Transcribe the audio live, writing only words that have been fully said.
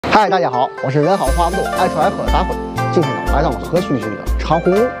嗨，大家好，我是人好话不多，爱吃爱喝的大辉。今天呢，来到了河区区的长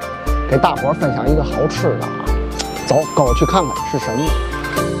虹路，给大伙儿分享一个好吃的啊。走，跟我去看看是什么。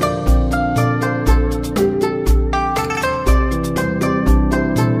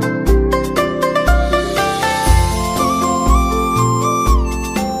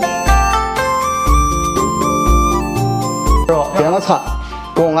点个餐，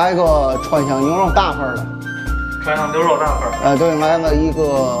给我来个川香牛肉大份的。川香牛肉大份。对，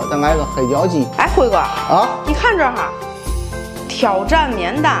再来个黑椒鸡。哎，辉哥啊，你看这哈，挑战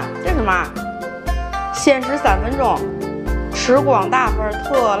免单，这是嘛？限时3分钟，吃光大份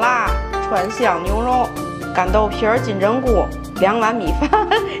特辣川香牛肉，干豆皮儿金针菇，2碗米饭。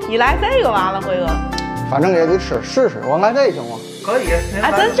你来这个完了，辉哥。反正也得吃，试试。我来这行吗？可以。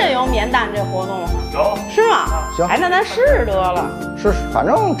哎，咱真有免单这活动吗？有。是吗？行。哎，那咱试试得了。试试，反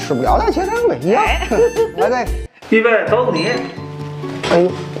正吃不了再结账呗，一样。来这个。预备，都你。哎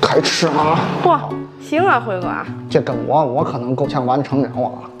呦，开吃吗？嚯，行啊，辉哥。这跟我可能够呛完成了。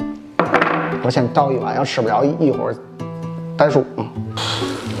我先倒一碗，要吃不了一会儿再说。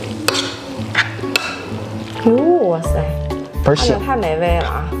哟，哇塞，倍儿香，太美味了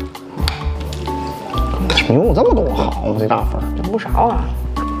啊！牛这么多好吗？这大份这不少啊。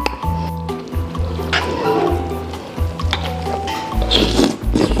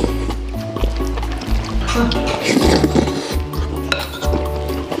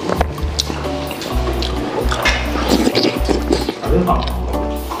真棒。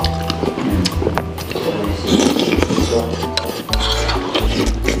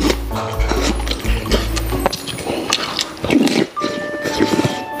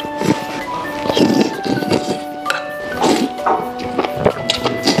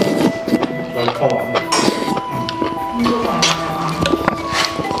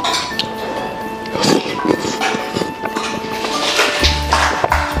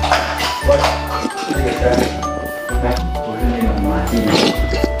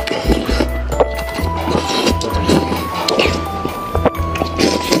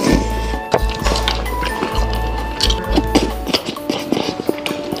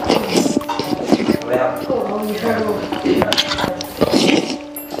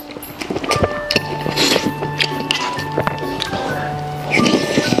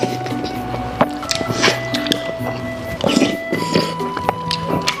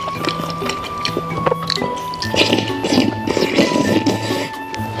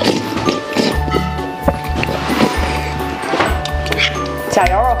加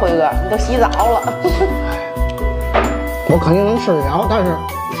油啊，辉哥！你都洗澡了。我肯定能吃了，但是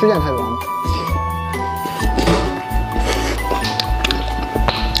时间太短了。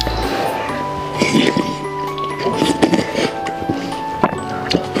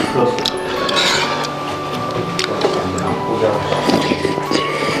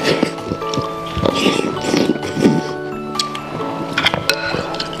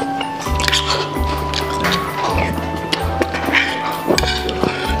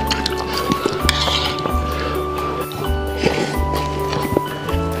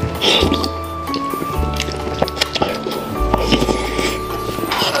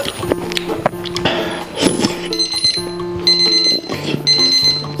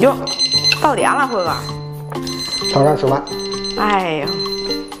哟，到点了，辉哥。挑战失败。哎呀，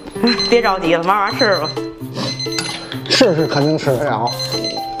别着急了，慢慢吃吧。是肯定吃得了，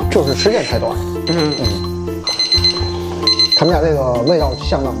就是时间太短。他们家这个味道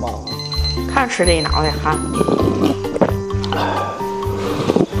相当棒。看吃这一脑袋哈。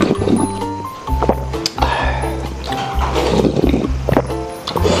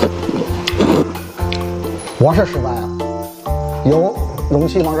我是失败了，有勇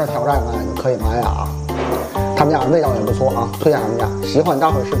气往这挑战来，你可以来啊！他们家的味道也不错啊，推荐他们家。喜欢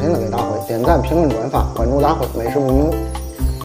大辉视频的给大辉点赞、评论、转发，关注大辉美食不迷路。